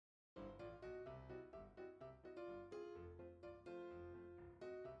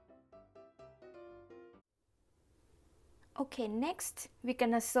Okay, next we're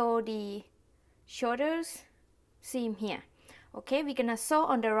gonna sew the shoulders seam here. Okay, we're gonna sew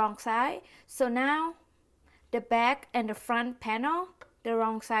on the wrong side. So now the back and the front panel, the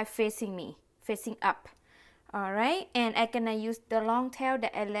wrong side facing me, facing up. Alright, and I'm gonna use the long tail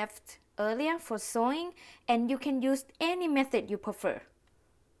that I left earlier for sewing, and you can use any method you prefer.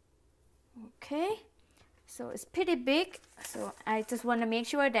 Okay, so it's pretty big, so I just want to make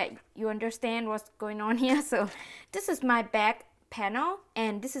sure that you understand what's going on here. So this is my back panel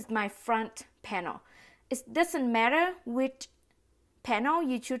and this is my front panel. It doesn't matter which panel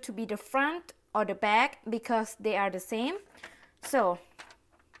you choose to be the front or the back because they are the same. So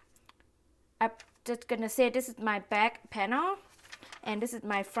I'm just gonna say this is my back panel and this is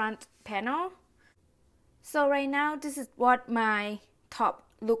my front panel. So right now this is what my top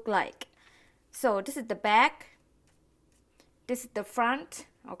look like. So this is the back, this is the front,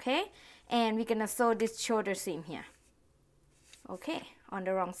 okay, and we're gonna sew this shoulder seam here, okay, on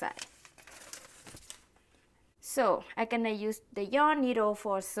the wrong side. So I'm gonna use the yarn needle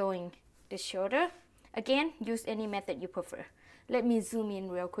for sewing the shoulder. Again, use any method you prefer. Let me zoom in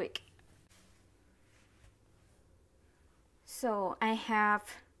real quick. So I have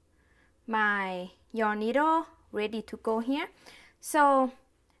my yarn needle ready to go here. So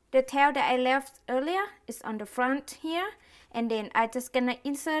the tail that I left earlier is on the front here, and then I just gonna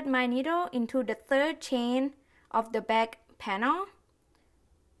insert my needle into the third chain of the back panel.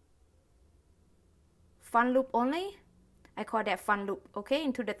 Front loop only, I call that front loop, okay,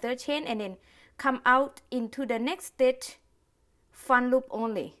 into the third chain, and then come out into the next stitch, front loop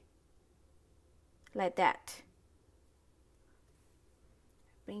only, like that.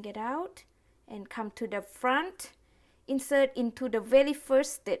 Bring it out and come to the front, insert into the very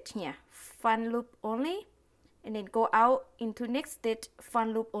first stitch here, front loop only, and then go out into next stitch,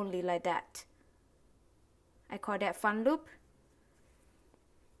 front loop only, like that. I call that front loop.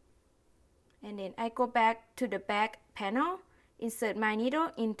 And then I go back to the back panel, insert my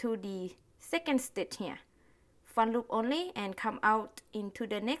needle into the second stitch here, front loop only, and come out into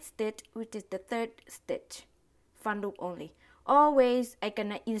the next stitch, which is the third stitch, front loop only. Always I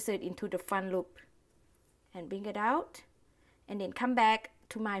gonna insert into the front loop and bring it out, and then come back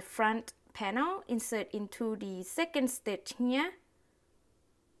to my front panel, insert into the second stitch here,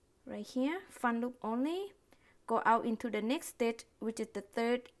 right here, front loop only, go out into the next stitch, which is the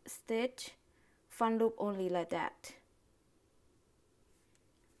third stitch, front loop only, like that.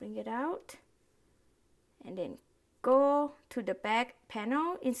 Bring it out and then go to the back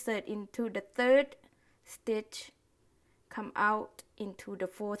panel, insert into the third stitch, come out into the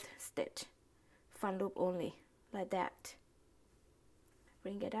fourth stitch, front loop only, like that.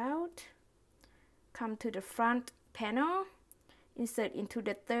 Bring it out, come to the front panel, insert into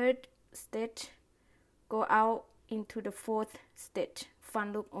the third stitch, go out into the fourth stitch,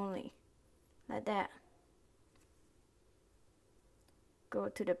 front loop only, like that. Go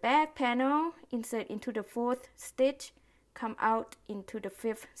to the back panel, insert into the fourth stitch, come out into the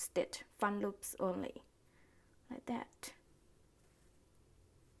fifth stitch, front loops only, like that.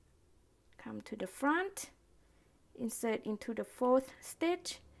 Come to the front, insert into the fourth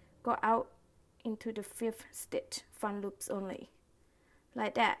stitch, go out into the fifth stitch, front loops only,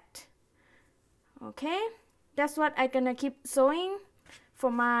 like that. Okay, that's what I'm gonna keep sewing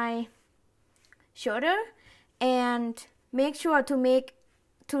for my shoulder, and make sure to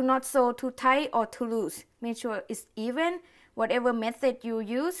not sew too tight or too loose. Make sure it's even, whatever method you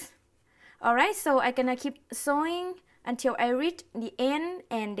use. Alright, so I'm gonna keep sewing until I reach the end,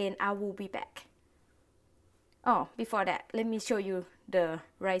 and then I will be back. Oh, before that, let me show you the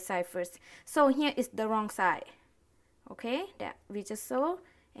right side first. So here is the wrong side, okay, that we just sewed,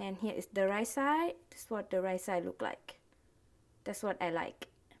 and here is the right side. This is what the right side look like. That's what I like.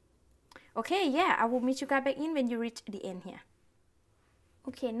 Okay, yeah, I will meet you guys back in when you reach the end here.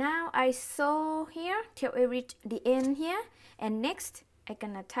 Okay, now I sew here till I reach the end here, and next I'm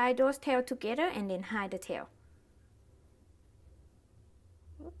gonna tie those tails together and then hide the tail.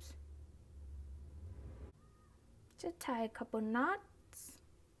 Oops. Just tie a couple knots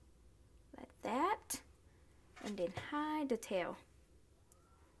like that, and then hide the tail.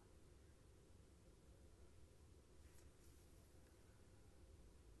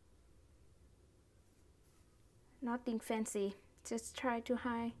 Nothing fancy, just try to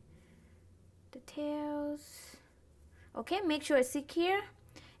hide the tails. Okay, make sure it's secure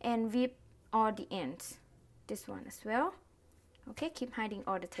and whip all the ends. This one as well. Okay, keep hiding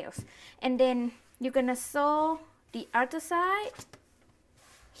all the tails. And then you're gonna sew the other side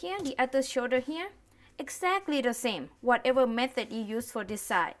here, the other shoulder here, exactly the same. Whatever method you use for this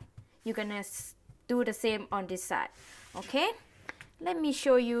side, you're gonna do the same on this side. Okay, let me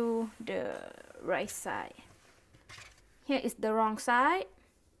show you the right side. Here is the wrong side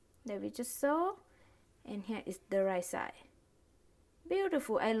that we just sew, and here is the right side.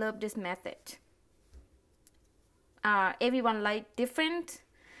 Beautiful. I love this method. Everyone like different,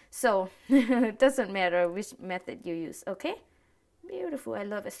 so it doesn't matter which method you use. Okay, beautiful. I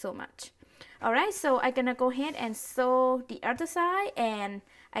love it so much. All right, so I'm gonna go ahead and sew the other side, and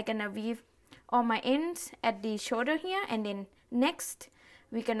I'm gonna weave all my ends at the shoulder here, and then next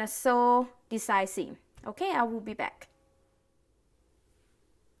we're gonna sew the side seam. Okay, I will be back.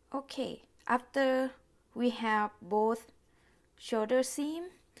 Okay, after we have both shoulder seam,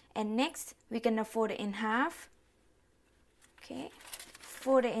 and next we're gonna fold it in half. Okay,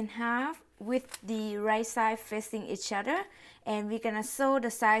 fold it in half with the right side facing each other, and we're gonna sew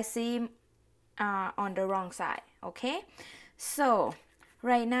the side seam on the wrong side. Okay, so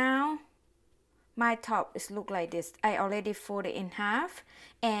right now my top is look like this. I already folded in half,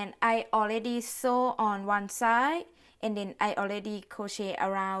 and I already sew on one side, and then I already crochet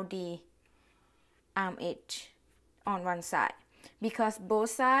around the arm edge on one side, because both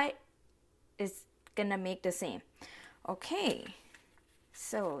sides is gonna make the same. Okay,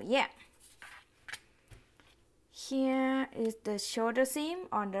 so yeah, here is the shoulder seam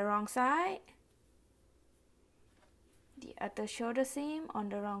on the wrong side, the other shoulder seam on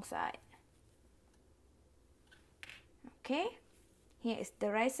the wrong side. Okay, here is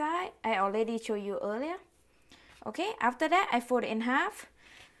the right side. I already showed you earlier. Okay, after that I fold it in half.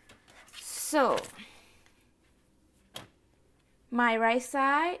 So my right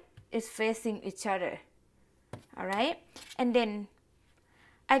side is facing each other. All right, and then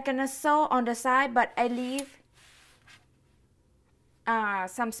I'm gonna sew on the side, but I leave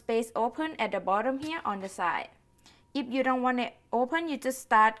some space open at the bottom here on the side. If you don't want it open, you just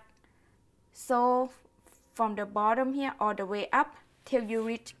start sew from the bottom here all the way up till you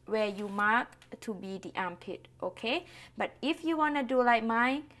reach where you mark to be the armpit. Okay, but if you want to do like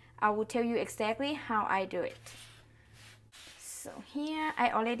mine, I will tell you exactly how I do it. So here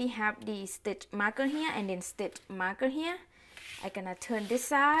I already have the stitch marker here and then stitch marker here. I'm gonna turn this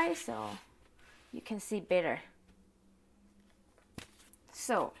side so you can see better.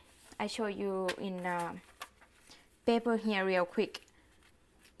 So I show you in paper here real quick.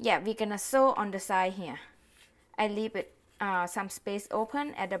 Yeah, we're gonna sew on the side here. I leave it some space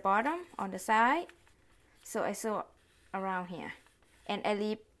open at the bottom on the side, so I sew around here, and I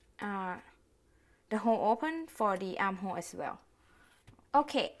leave the hole open for the armhole as well.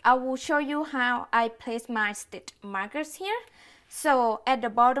 Okay, I will show you how I place my stitch markers here. So at the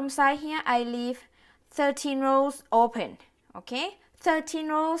bottom side here, I leave 13 rows open. Okay, 13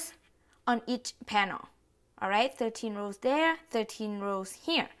 rows on each panel. All right, 13 rows there, 13 rows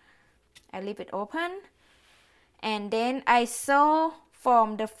here. I leave it open, and then I sew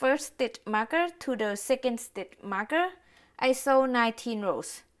from the first stitch marker to the second stitch marker. I sew 19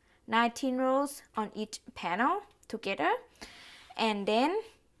 rows. 19 rows on each panel together, and then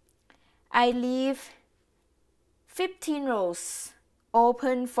I leave 15 rows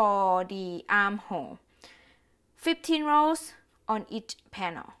open for the armhole. 15 rows on each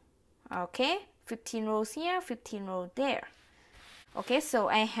panel. Okay, 15 rows here, 15 rows there. Okay, so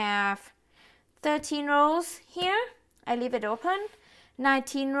I have 13 rows here. I leave it open.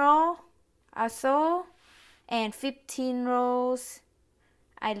 19 rows I sew, and 15 rows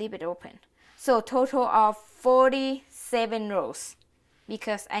I leave it open. So total of 47 rows,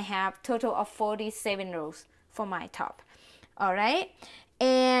 because I have total of 47 rows for my top. All right,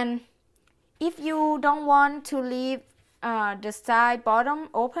 and if you don't want to leave the side bottom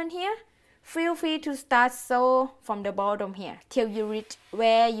open here, feel free to start sew from the bottom here till you reach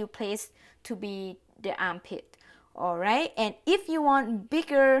where you place to be the armpit. All right, and if you want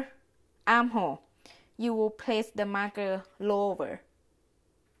bigger armhole, you will place the marker lower.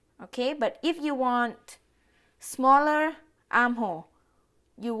 Okay, but if you want smaller armhole,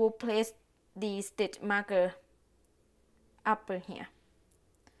 you will place the stitch marker upper here.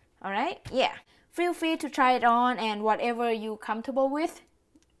 All right, yeah, feel free to try it on, and whatever you're comfortable with,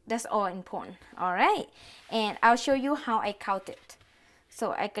 that's all important. All right, and I'll show you how I count it.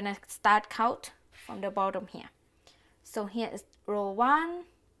 So I'm gonna start count from the bottom here. So here is row 1,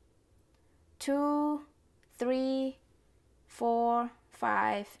 2, 3, 4,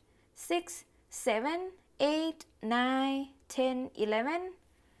 5, 6, 7, 8, 9, 10, 11,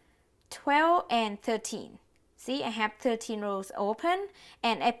 12, and 13. See, I have 13 rows open,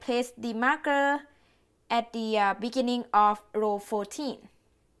 and I place the marker at the beginning of row 14.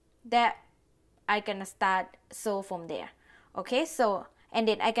 That I'm gonna start sew from there. Okay, so and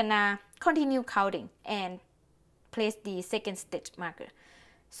then I'm gonna continue counting and place the second stitch marker.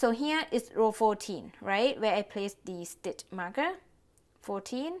 So here is row 14, right, where I place the stitch marker.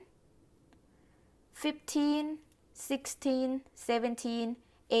 14, 15, 16, 17,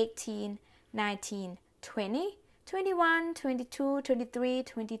 18, 19, 20, 21, 22, 23,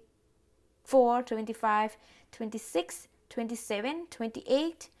 24, 25, 26, 27,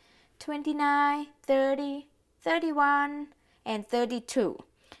 28, 29, 30, 31, and 32.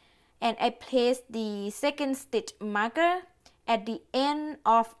 And I place the second stitch marker at the end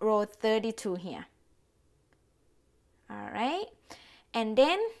of row 32 here. Alright, and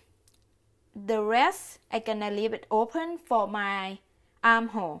then the rest I gonna leave it open for my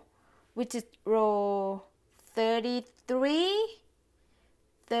armhole, which is row 33,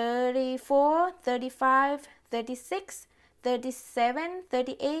 34, 35, 36, 37,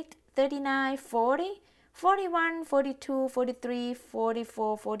 38, 39, 40, 41, 42, 43,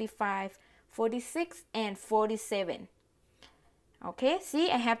 44, 45, 46, and 47. Okay, see,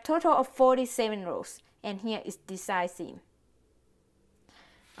 I have total of 47 rows, and here is the side seam.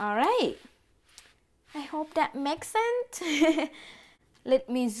 Alright, I hope that makes sense. Let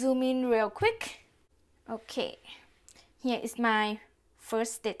me zoom in real quick. Okay, here is my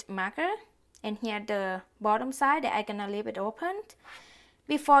first stitch marker, and here the bottom side that I'm gonna leave it open.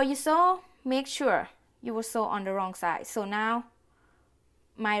 Before you sew, make sure you will sew on the wrong side. So now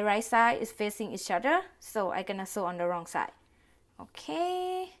my right side is facing each other, so I'm gonna sew on the wrong side.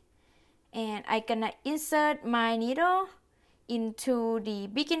 Okay, and I'm gonna insert my needle into the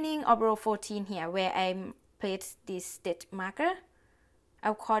beginning of row 14 here, where I place this stitch marker.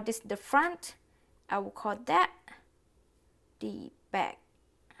 I'll call this the front. I will call that the back.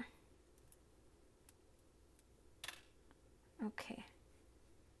 Okay,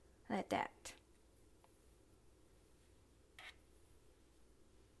 like that.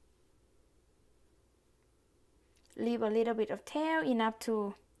 Leave a little bit of tail, enough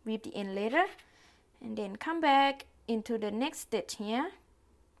to weave the end later, and then come back into the next stitch here,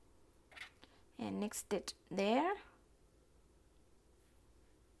 and next stitch there,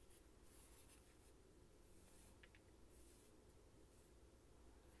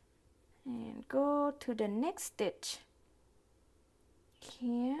 and go to the next stitch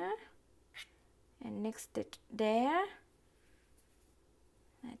here, and next stitch there,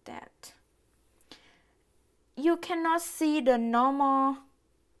 like that. You cannot see the normal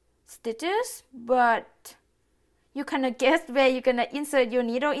stitches, but you cannot guess where you're gonna insert your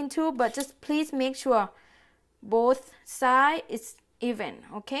needle into, but just please make sure both sides is even,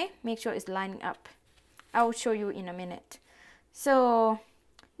 okay? Make sure it's lining up. I will show you in a minute. So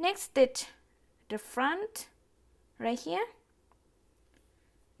next stitch the front right here,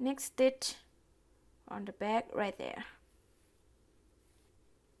 next stitch on the back right there.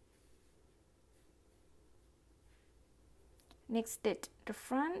 Next stitch the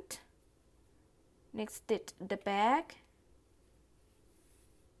front, next stitch the back.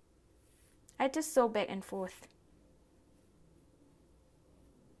 I just sew back and forth.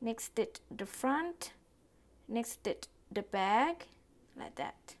 Next stitch the front, next stitch the back, like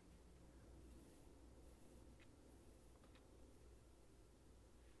that.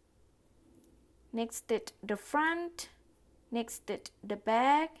 Next stitch the front, next stitch the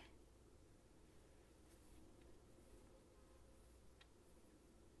back.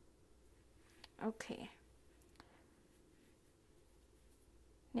 Okay,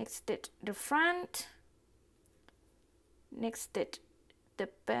 next stitch the front, next stitch the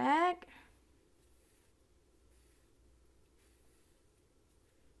back,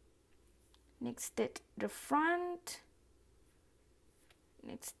 next stitch the front,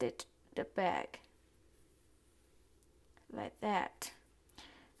 next stitch the back, like that.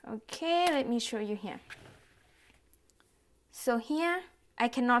 Okay, let me show you here. So here I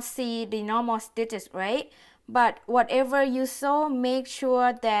cannot see the normal stitches, right? But whatever you sew, make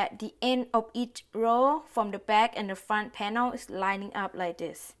sure that the end of each row from the back and the front panel is lining up like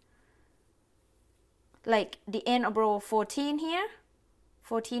this. Like the end of row 14 here,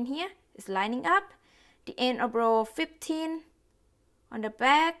 14 here is lining up. The end of row 15 on the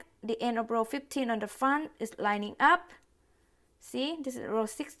back, the end of row 15 on the front is lining up. See, this is row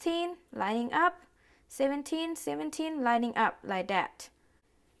 16 lining up, 17, 17 lining up like that.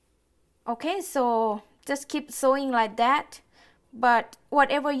 Okay, so just keep sewing like that, but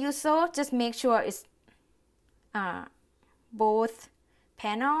whatever you sew, just make sure it's both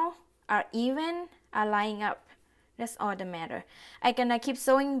panel are even, are lining up. That's all that matter. I'm gonna keep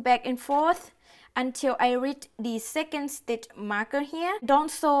sewing back and forth until I reach the second stitch marker here.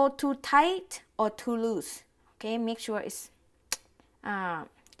 Don't sew too tight or too loose. Okay, make sure it's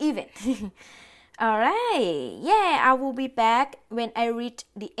even. Alright, yeah, I will be back when I reach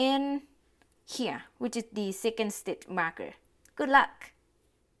the end here, which is the second stitch marker. Good luck!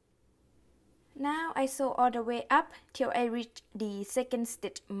 Now I sew all the way up till I reach the second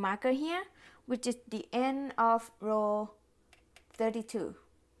stitch marker here, which is the end of row 32.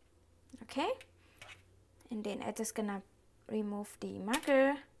 Okay, and then I just gonna remove the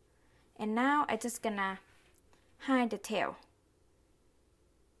marker, and now I just gonna hide the tail.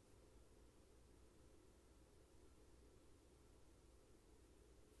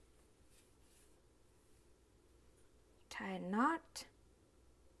 Tie a knot.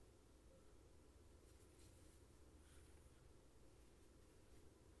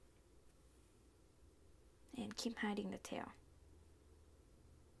 And keep hiding the tail.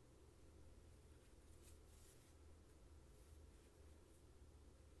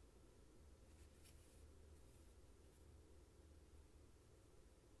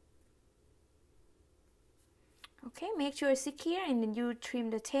 Okay, make sure it's secure, and then you trim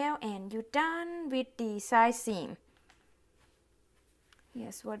the tail and you're done with the side seam.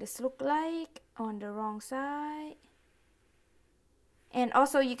 Here's what this look like on the wrong side. And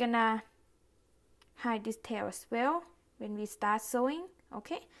also you're gonna hide this tail as well when we start sewing.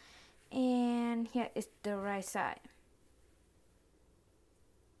 Okay, and here is the right side.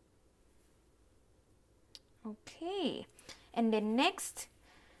 Okay, and then next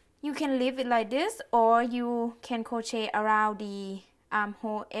you can leave it like this, or you can crochet around the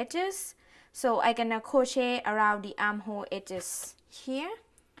armhole edges. So I'm gonna crochet around the armhole edges here.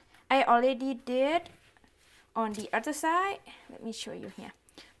 I already did on the other side. Let me show you here.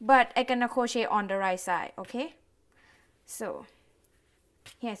 But I'm gonna crochet on the right side, okay? So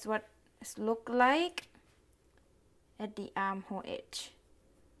here's what it look like at the armhole edge.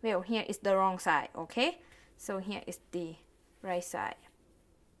 Well, here is the wrong side, okay? So here is the right side.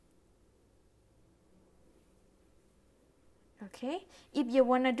 Okay, if you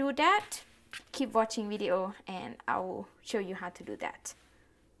wanna do that, keep watching video and I will show you how to do that.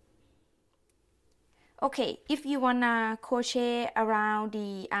 Okay, if you wanna crochet around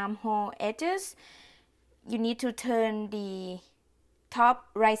the armhole edges, you need to turn the top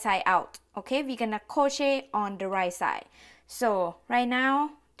right side out. Okay, we're gonna crochet on the right side. So right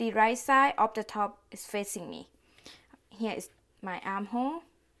now the right side of the top is facing me. Here is my armhole.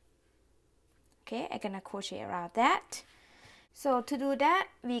 Okay, I'm gonna crochet around that. So to do that,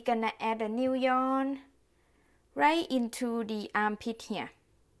 we're gonna add a new yarn right into the armpit here,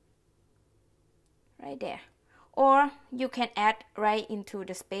 right there, or you can add right into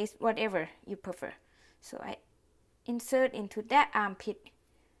the space, whatever you prefer. So I insert into that armpit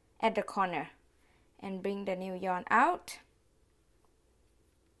at the corner and bring the new yarn out,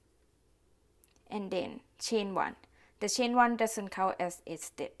 and then chain one. The chain one doesn't count as a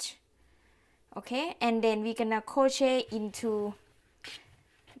stitch. Okay, and then we're gonna crochet into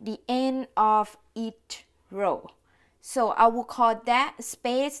the end of each row. So I will call that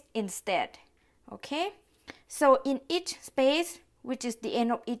space instead. Okay, so in each space, which is the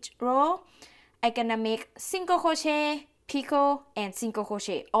end of each row, I'm gonna make single crochet, picot, and single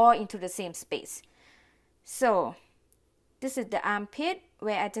crochet all into the same space. So this is the armpit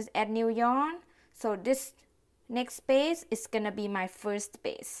where I just add new yarn. So this next space is gonna be my first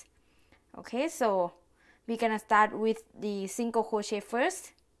space. Okay, so we're gonna start with the single crochet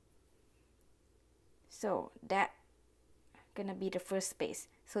first. So that gonna be the first space.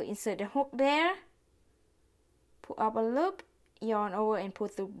 So insert the hook there, pull up a loop, yarn over and pull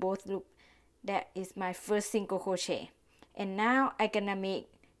through both loops. That is my first single crochet. And now I'm gonna make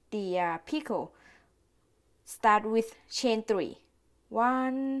the picot. Start with chain 3,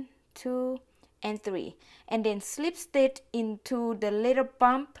 1, 2, and 3, and then slip stitch into the little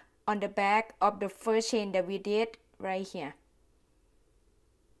bump on the back of the first chain that we did right here.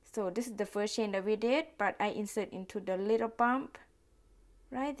 So this is the first chain that we did, but I insert into the little bump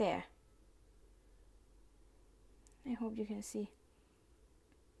right there. I hope you can see.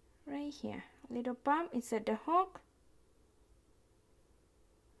 Right here, little bump, insert the hook,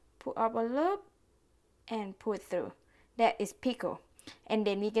 pull up a loop, and pull through. That is picot. And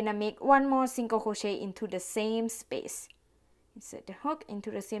then we're gonna make one more single crochet into the same space. Insert the hook into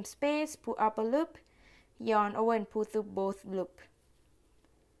the same space, pull up a loop, yarn over and pull through both loops.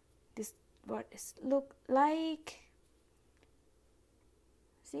 This is what it looks like.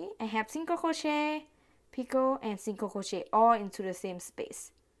 See, I have single crochet, picot, and single crochet all into the same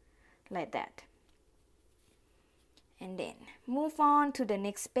space, like that. And then move on to the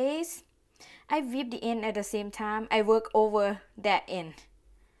next space. I whip the end at the same time. I work over that end.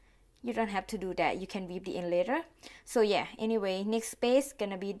 You don't have to do that. You can whip the end later. So yeah, anyway, next space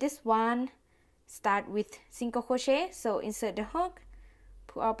gonna be this one, start with single crochet. So insert the hook,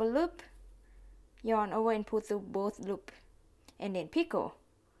 pull up a loop, yarn over and pull through both loop, and then picot,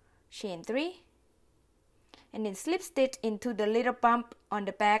 chain 3, and then slip stitch into the little bump on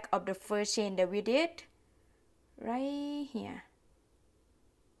the back of the first chain that we did right here.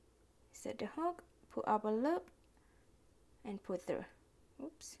 Insert the hook, pull up a loop, and pull through.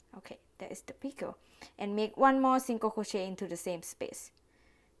 Oops, okay, that is the picot. And make one more single crochet into the same space.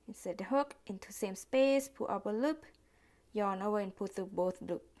 Insert the hook into same space, pull up a loop, yarn over and pull through both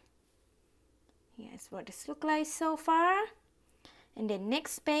loops. Here's what this looks like so far. And then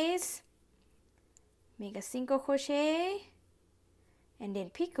next space, make a single crochet, and then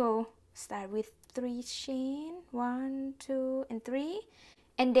picot. Start with 3 chain, 1, 2, and 3,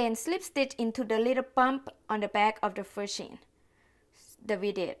 and then slip stitch into the little bump on the back of the first chain that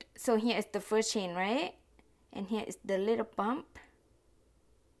we did. So here is the first chain, right? And here is the little bump.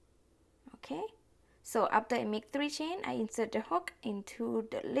 Okay, so after I make 3 chain, I insert the hook into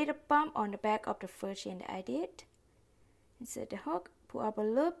the little bump on the back of the first chain that I did. Insert the hook, pull up a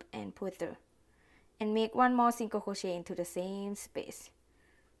loop, and pull through, and make one more single crochet into the same space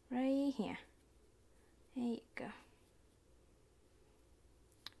right here. There you go.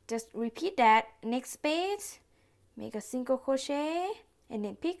 Just repeat that. Next space, make a single crochet, and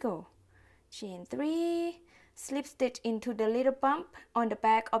then picot, chain 3, slip stitch into the little bump on the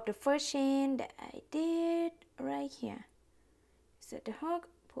back of the first chain that I did right here. Insert the hook,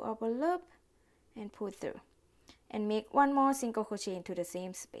 pull up a loop, and pull through, and make one more single crochet into the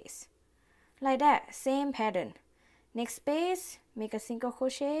same space like that. Same pattern. Next space, make a single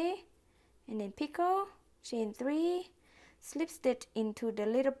crochet, and then picot, chain 3, slip stitch into the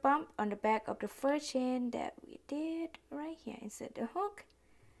little bump on the back of the first chain that we did right here. Insert the hook,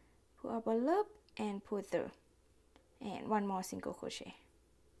 pull up a loop, and pull through, and one more single crochet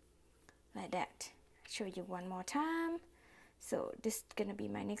like that. I'll show you one more time. So this is gonna be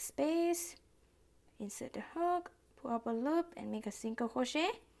my next space. Insert the hook, pull up a loop, and make a single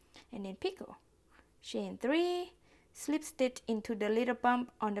crochet, and then picot, chain 3, slip stitch into the little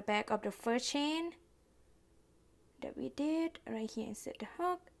bump on the back of the first chain that we did right here. Insert the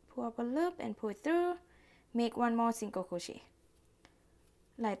hook, pull up a loop, and pull through, make one more single crochet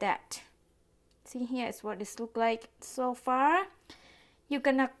like that. See, here is what this looks like so far. You're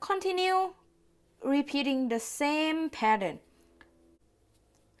gonna continue repeating the same pattern.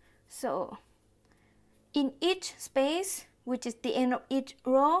 So in each space, which is the end of each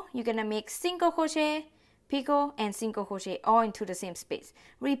row, you're gonna make single crochet, picot, and single crochet all into the same space.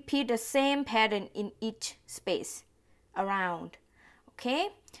 Repeat the same pattern in each space around. Okay,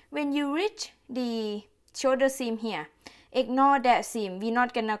 when you reach the shoulder seam here, ignore that seam. We're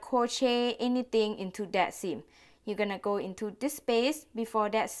not gonna crochet anything into that seam. You're gonna go into this space before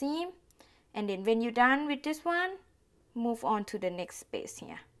that seam, and then when you're done with this one, move on to the next space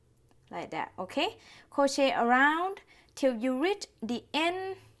here like that. Okay, crochet around till you reach the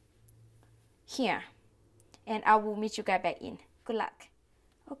end here, and I will meet you guys back in. Good luck.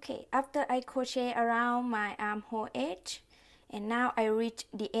 Okay, after I crochet around my armhole edge, and now I reach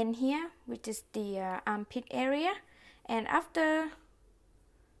the end here, which is the armpit area, and after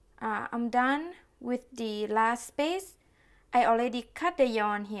I'm done with the last space, I already cut the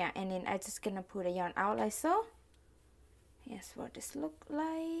yarn here, and then I just gonna pull the yarn out like so. Here's what this look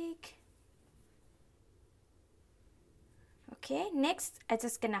like. Okay, next I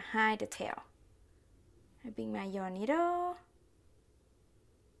just gonna hide the tail. I bring my yarn needle,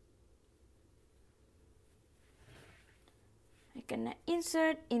 I'm gonna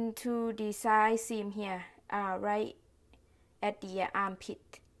insert into the side seam here, right at the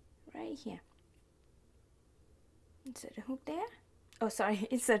armpit, right here. Insert the hook there. Oh, sorry,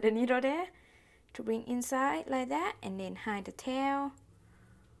 insert the needle there to bring inside like that, and then hide the tail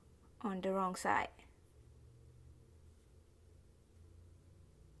on the wrong side.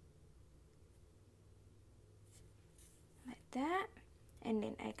 Like that, and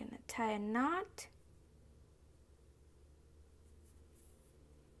then I'm gonna tie a knot.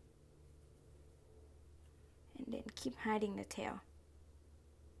 And then keep hiding the tail.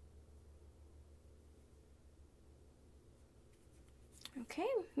 Okay,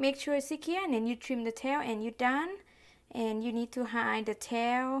 make sure it's secure, and then you trim the tail, and you're done. And you need to hide the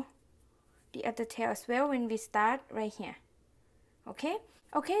tail, the other tail as well when we start right here. Okay,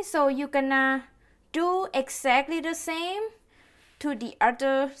 so you're gonna do exactly the same to the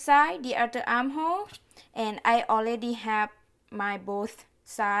other side, the other armhole, and I already have my both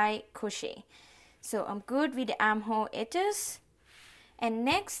side crochet. So I'm good with the armhole edges. And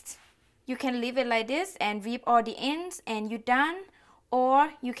next, you can leave it like this and whip all the ends, and you're done.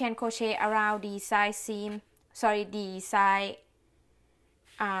 or you can crochet around the side seam, sorry, the side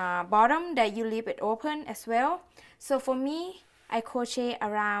bottom that you leave it open as well. So for me, I crochet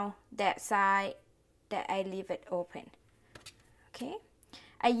around that side that I leave it open. Okay,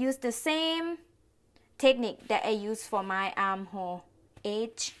 I use the same technique that I use for my armhole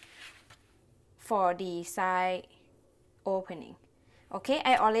edge for the side opening. Okay,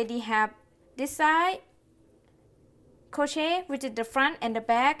 I already have this side crochet, which is the front and the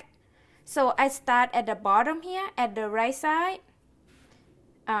back. So I start at the bottom here at the right side,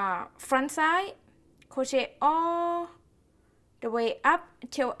 front side, crochet all the way up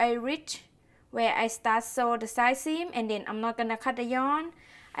till I reach where I start sew the side seam, and then I'm not gonna cut the yarn.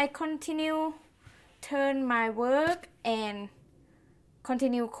 I continue turn my work and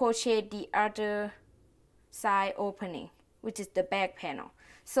continue crochet the other side opening, which is the back panel.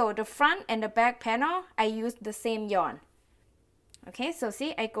 So the front and the back panel, I use the same yarn. Okay, so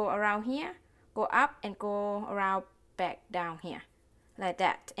see, I go around here, go up and go around back down here like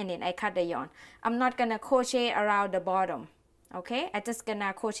that, and then I cut the yarn. I'm not gonna crochet around the bottom. Okay, I just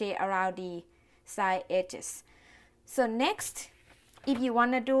gonna crochet around the side edges. So next, if you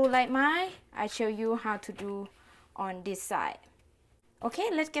want to do like mine, I show you how to do on this side. Okay,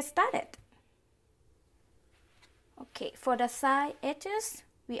 let's get started. Okay, for the side edges,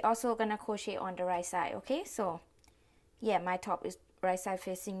 we also gonna crochet on the right side. Okay, so yeah, my top is right side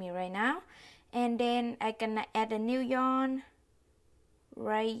facing me right now, and then I gonna add a new yarn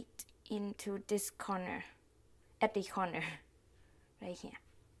right into this corner, at the corner right here.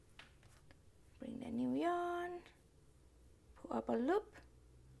 Bring the new yarn, pull up a loop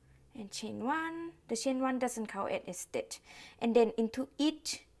and chain one. The chain one doesn't count as a stitch, and then into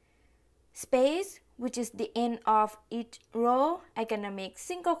each space, which is the end of each row, I'm gonna make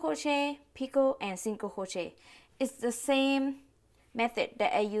single crochet, picot, and single crochet. It's the same method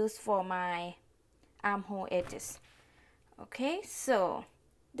that I use for my armhole edges. Okay, so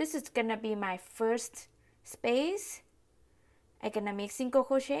this is gonna be my first space. I'm gonna make single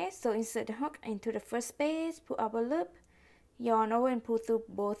crochet, so insert the hook into the first space, pull up a loop, yarn over and pull through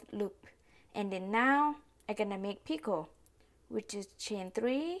both loops. And then now I'm gonna make picot, which is chain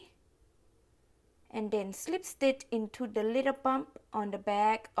 3, and then slip stitch into the little bump on the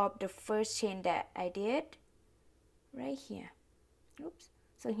back of the first chain that I did right here. Oops.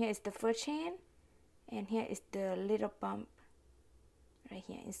 So here is the first chain, and here is the little bump right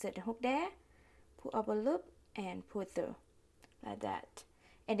here. Insert the hook there, pull up a loop and pull through like that,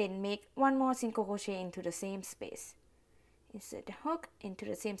 and then make one more single crochet into the same space. Insert the hook into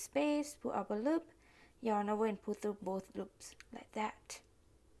the same space, pull up a loop, yarn over and pull through both loops like that.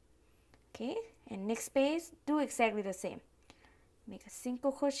 Okay, and next space, do exactly the same. Make a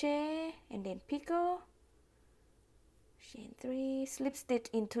single crochet and then picot, chain 3, slip stitch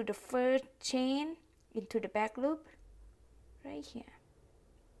into the first chain into the back loop right here.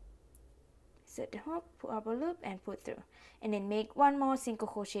 Insert the hook, pull up a loop and pull through, and then make one more single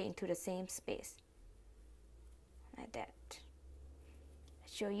crochet into the same space like that.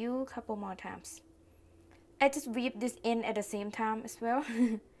 I'll show you a couple more times. I just weave this in at the same time as well.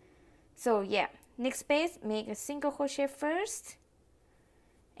 So yeah, next space, make a single crochet first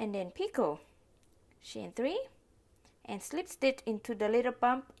and then picot, chain 3, and slip stitch into the little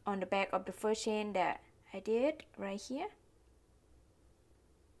bump on the back of the first chain that I did right here.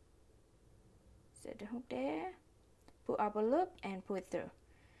 Set the hook there, pull up a loop and pull it through,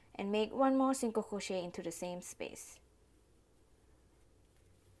 and make one more single crochet into the same space.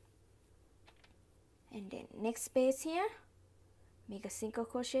 And then next space here, make a single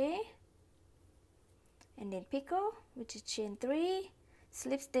crochet and then picot, which is chain 3,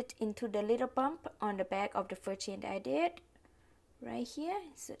 slip stitch into the little bump on the back of the first chain that I did right here.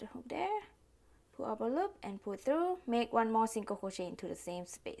 Insert the hook there, pull up a loop and pull through, make one more single crochet into the same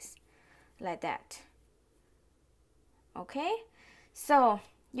space like that. Okay, so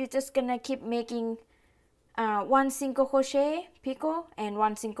you're just gonna keep making one single crochet, picot, and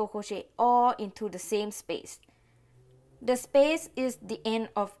one single crochet all into the same space. The space is the end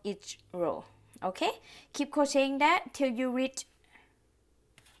of each row. Okay, keep crocheting that till you reach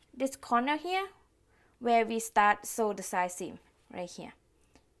this corner here where we start sew the side seam right here,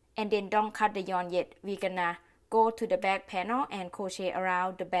 and then don't cut the yarn yet. We're gonna go to the back panel and crochet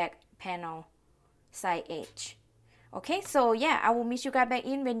around the back panel side edge. Okay, so yeah, I will meet you guys back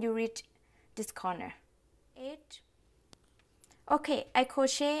in when you reach this corner edge. Okay, I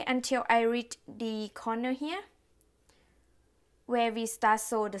crochet until I reach the corner here where we start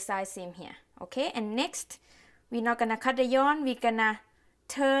sew the side seam here. Okay, and next we're not gonna cut the yarn, we're gonna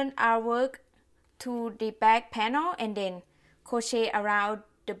turn our work to the back panel and then crochet around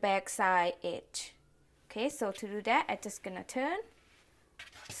the back side edge. Okay, so to do that, I'm just gonna turn.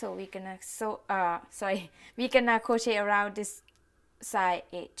 So we're gonna we're gonna crochet around this side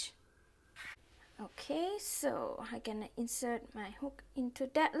edge. Okay, so I'm gonna insert my hook into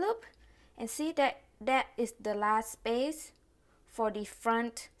that loop and see that that is the last space for the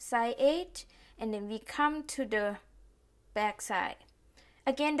front side edge, and then we come to the back side.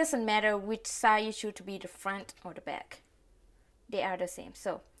 Again, doesn't matter which side you choose to be the front or the back, they are the same.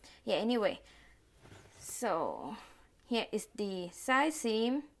 So yeah, anyway, so here is the side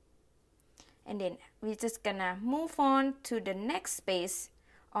seam, and then we're just gonna move on to the next space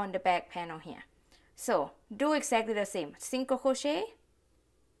on the back panel here. So do exactly the same, single crochet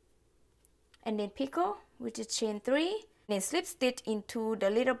and then picot, which is chain 3, then slip stitch into the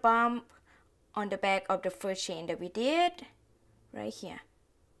little bump on the back of the first chain that we did right here.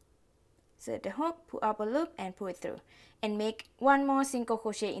 Insert the hook, pull up a loop and pull it through, and make one more single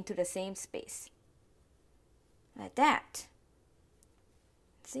crochet into the same space like that.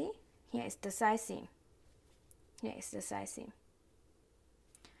 See, here is the side seam, here is the side seam.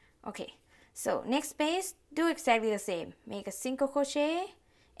 Okay, so next space, do exactly the same, make a single crochet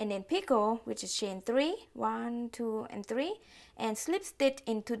and then picot, which is chain 3, 1, 2 and 3, and slip stitch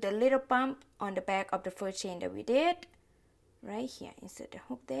into the little bump on the back of the first chain that we did right here. Insert the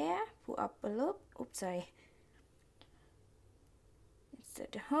hook there, pull up a loop, oops, sorry,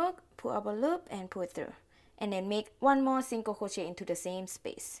 insert the hook, pull up a loop and pull it through, and then make one more single crochet into the same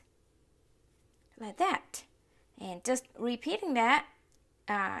space like that, and just repeating that.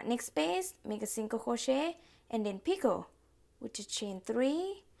 Next space, make a single crochet and then picot, which is chain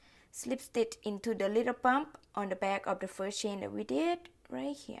 3, slip stitch into the little bump on the back of the first chain that we did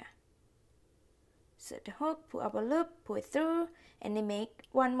right here. Insert the hook, pull up a loop, pull it through, and then make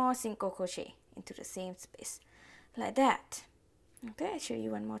one more single crochet into the same space like that. Okay, I'll show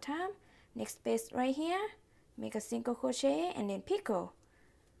you one more time. Next space right here, make a single crochet and then picot,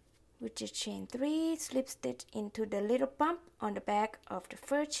 which is chain 3, slip stitch into the little bump on the back of the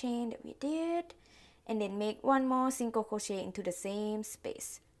first chain that we did, and then make one more single crochet into the same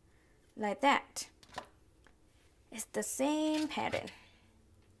space like that. It's the same pattern.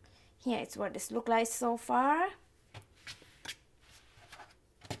 Here is what this looks like so far.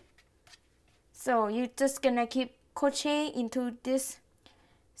 So you're just gonna keep crochet into this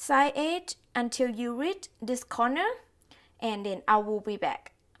side edge until you reach this corner, and then I will be back.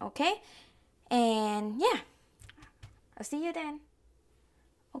 Okay, and yeah, I'll see you then.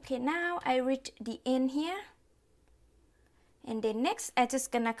 Okay, now I reach the end here, and then next I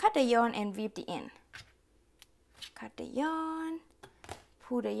just gonna cut the yarn and weave the end. Cut the yarn,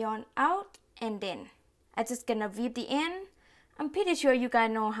 pull the yarn out, and then I just gonna weave the end. I'm pretty sure you guys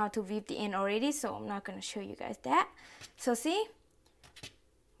know how to weave the end already, so I'm not gonna show you guys that. So see,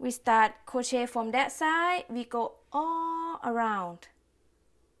 we start crochet from that side, we go all around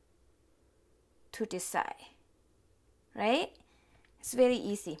to this side, right? It's very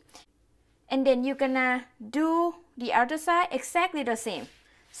easy. And then you're gonna do the other side exactly the same.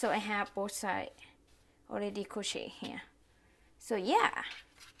 So I have both sides already crochet here. So yeah.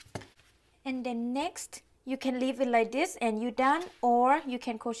 And then next, you can leave it like this and you're done, or you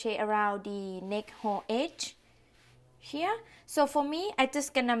can crochet around the neck hole edge here. So for me, I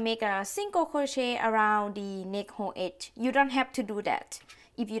just gonna make a single crochet around the neck hole edge. You don't have to do that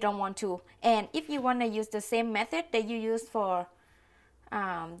if you don't want to, and if you want to use the same method that you use for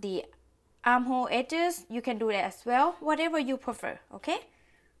the armhole edges, you can do that as well, whatever you prefer. Okay,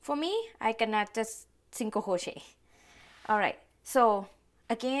 for me, I gonna just single crochet. All right, so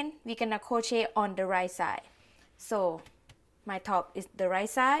again, we're gonna crochet on the right side. So my top is the right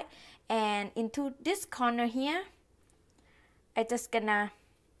side, and into this corner here, I just gonna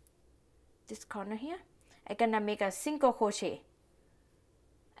I gonna make a single crochet.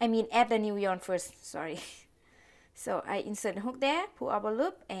 I mean add the new yarn first, sorry. So I insert the hook there, pull up a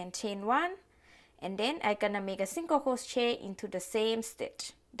loop and chain 1, and then I gonna make a single crochet into the same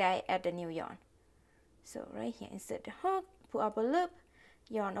stitch that I add the new yarn. So right here, insert the hook, pull up a loop,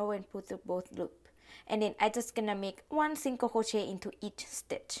 yarn over and pull through both loop, and then I just gonna make one single crochet into each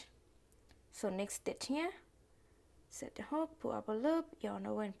stitch. So next stitch here, set the hook, pull up a loop, yarn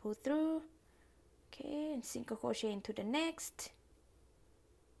over and pull through. Okay, and single crochet into the next.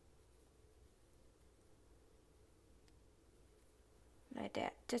 Like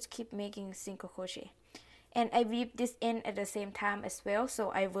that. Just keep making single crochet. And I weave this end at the same time as well,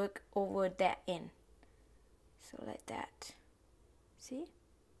 so I work over that end. So like that. See?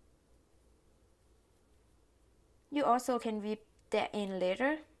 You also can weave that end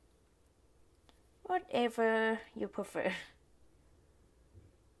later. Whatever you prefer.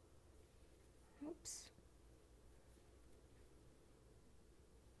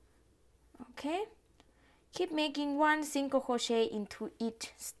 Okay, keep making 1 single crochet into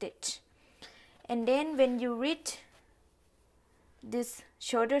each stitch, and then when you reach this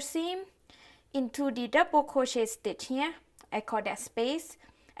shoulder seam, into the double crochet stitch here, I call that space,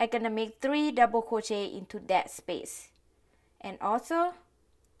 I'm gonna make 3 double crochet into that space, and also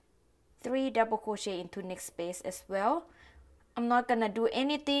 3 double crochet into next space as well. I'm not gonna do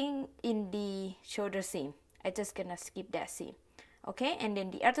anything in the shoulder seam, I just gonna skip that seam. Okay, and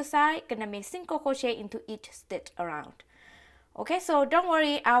then the other side, gonna make single crochet into each stitch around. Okay, so don't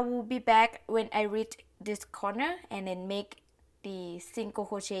worry, I will be back when I reach this corner and then make the single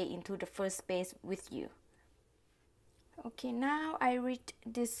crochet into the first space with you. Okay, now I reach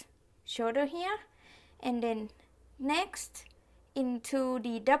this shoulder here, and then next into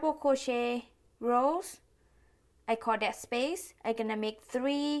the double crochet rows, I call that space, I'm gonna make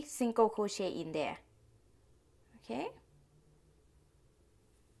 3 single crochet in there. Okay,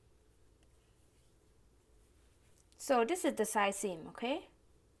 so this is the side seam. Okay,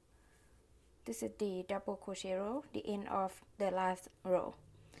 this is the double crochet row, the end of the last row.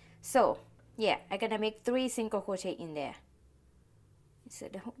 So yeah, I'm gonna make 3 single crochet in there.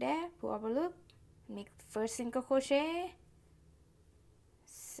 Insert the hook there, pull up a loop, make first single crochet,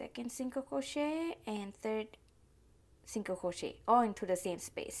 second single crochet, and third single crochet, all into the same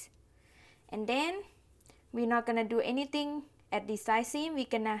space. And then we're not gonna do anything at the side seam, we're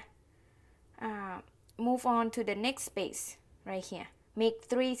gonna move on to the next space right here. Make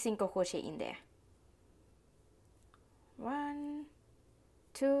 3 single crochet in there. 1,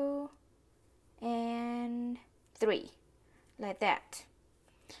 2, and 3, like that.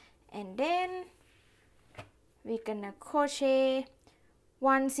 And then we're gonna crochet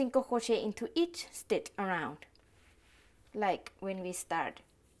 1 single crochet into each stitch around, like when we start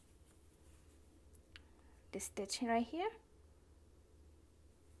this stitch right here.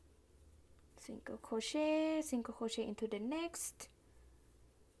 Single crochet into the next,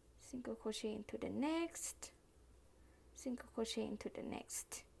 single crochet into the next, single crochet into the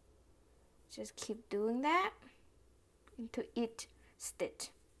next. Just keep doing that into each stitch.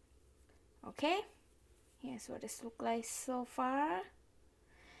 Okay, here's what this looks like so far.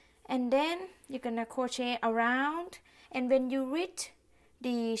 And then you're gonna crochet around, and when you reach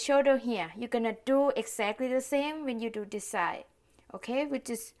the shoulder here, you're gonna do exactly the same when you do this side. Okay, which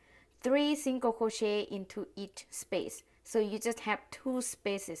is 3 single crochet into each space. So you just have 2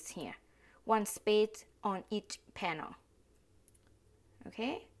 spaces here, 1 space on each panel.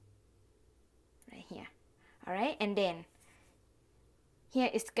 Okay, right here. All right, and then here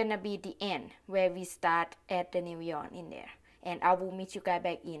is gonna be the end where we start add the new yarn in there, and I will meet you guys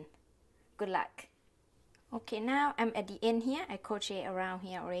back in. Good luck. Okay, now I'm at the end here. I crochet around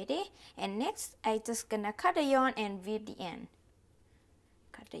here already, and next I just gonna cut the yarn and weave the end.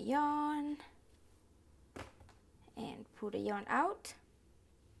 Cut the yarn and pull the yarn out.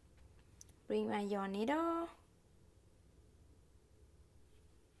 Bring my yarn needle.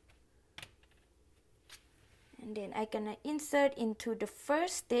 And then I'm gonna insert into the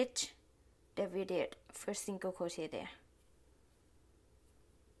first stitch that we did, first single crochet there.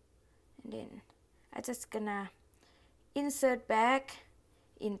 And then I'm just gonna insert back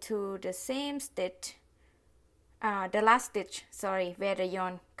into the same stitch, the last stitch, sorry, where the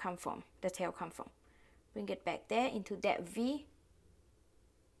yarn come from, the tail come from. Bring it back there into that V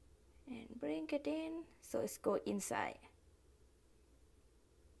and bring it in so it's go inside.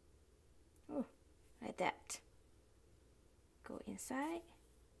 Oh, like that. Go inside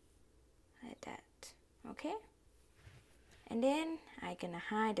like that. Okay, and then I'm gonna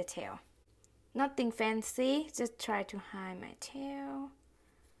hide the tail. Nothing fancy, just try to hide my tail.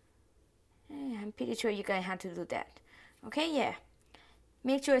 I'm pretty sure you guys have to do that. Okay, yeah,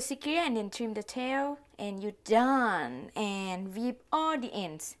 make sure it's secure and then trim the tail and you're done, and weave all the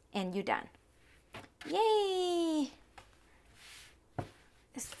ends and you're done. Yay,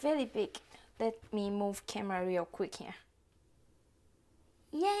 it's very big. Let me move camera real quick here.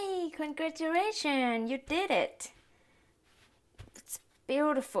 Yay, congratulations, you did it. It's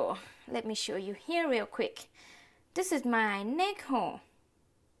beautiful. Let me show you here real quick. This is my neck hole,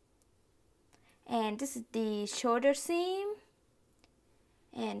 and this is the shoulder seam,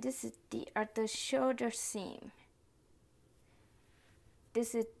 and this is the other shoulder seam.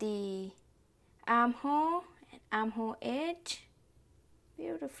 This is the armhole and armhole edge.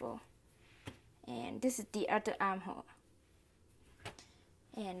 Beautiful. And this is the other armhole.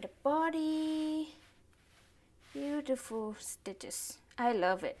 And the body. Beautiful stitches. I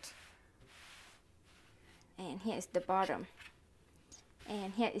love it. And here is the bottom.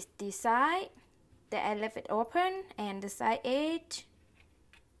 And here is the side that I left it open, and the side edge.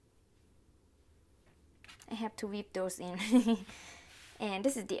 I have to weave those in. And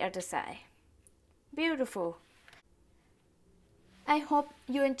this is the other side. Beautiful. I hope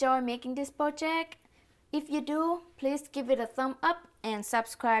you enjoy making this project. If you do, please give it a thumb up and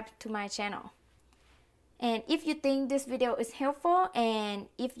subscribe to my channel. And if you think this video is helpful and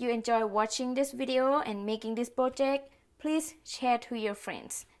if you enjoy watching this video and making this project, please share to your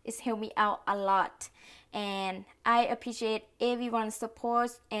friends. It's helped me out a lot. And I appreciate everyone's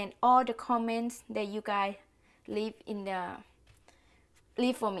support and all the comments that you guys leave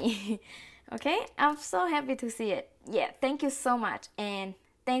for me. Okay, I'm so happy to see it. Yeah, thank you so much and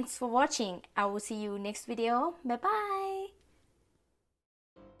thanks for watching. I will see you next video. Bye bye.